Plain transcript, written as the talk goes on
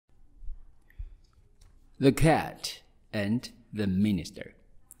The Cat and the Minister.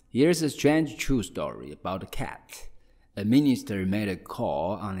 Here's a strange true story about a cat. A minister made a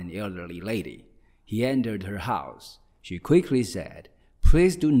call on an elderly lady. He entered her house. She quickly said,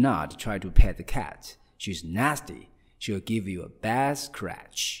 "Please do not try to pet the cat. She's nasty. She'll give you a bad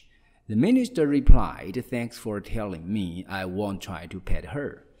scratch." The minister replied, "Thanks for telling me. I won't try to pet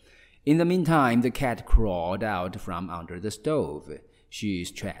her." In the meantime, the cat crawled out from under the stove. She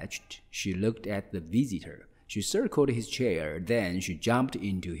stretched. She looked at the visitor. She circled his chair. Then she jumped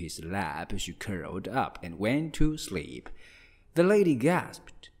into his lap. She curled up and went to sleep. The lady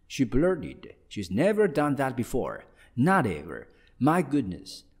gasped. She blurted, "She's never done that before. Not ever. My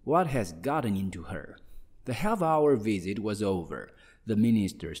goodness, what has gotten into her?" The half-hour visit was over. The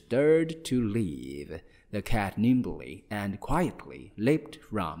minister stirred to leave. The cat nimbly and quietly leaped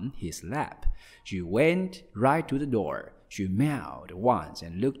from his lap. She went right to the door. She meowed once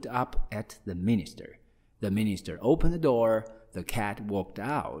and looked up at the minister. The minister opened the door. The cat walked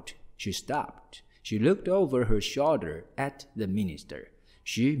out. She stopped. She looked over her shoulder at the minister.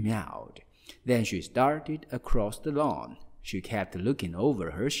 She meowed. Then she started across the lawn. She kept looking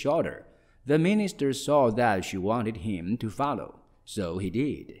over her shoulder. The minister saw that she wanted him to follow, so he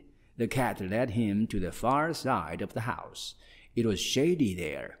did. The cat led him to the far side of the house. It was shady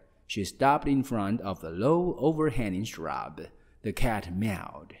there. She stopped in front of a low overhanging shrub. The cat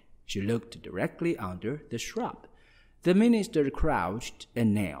meowed. She looked directly under the shrub. The minister crouched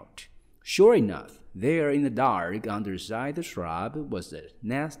and knelt. Sure enough, there in the dark underside the shrub was a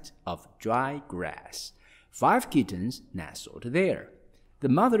nest of dry grass. 5 kittens nestled there. The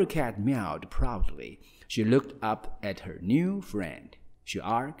mother cat meowed proudly. She looked up at her new friend. She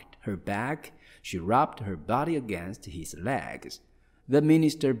arched her back. She rubbed her body against his legs. The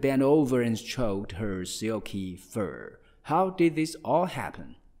minister bent over and stroked her silky fur. How did this all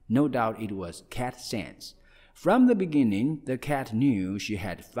happen? No doubt it was cat sense. From the beginning, the cat knew she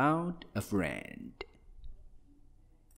had found a friend.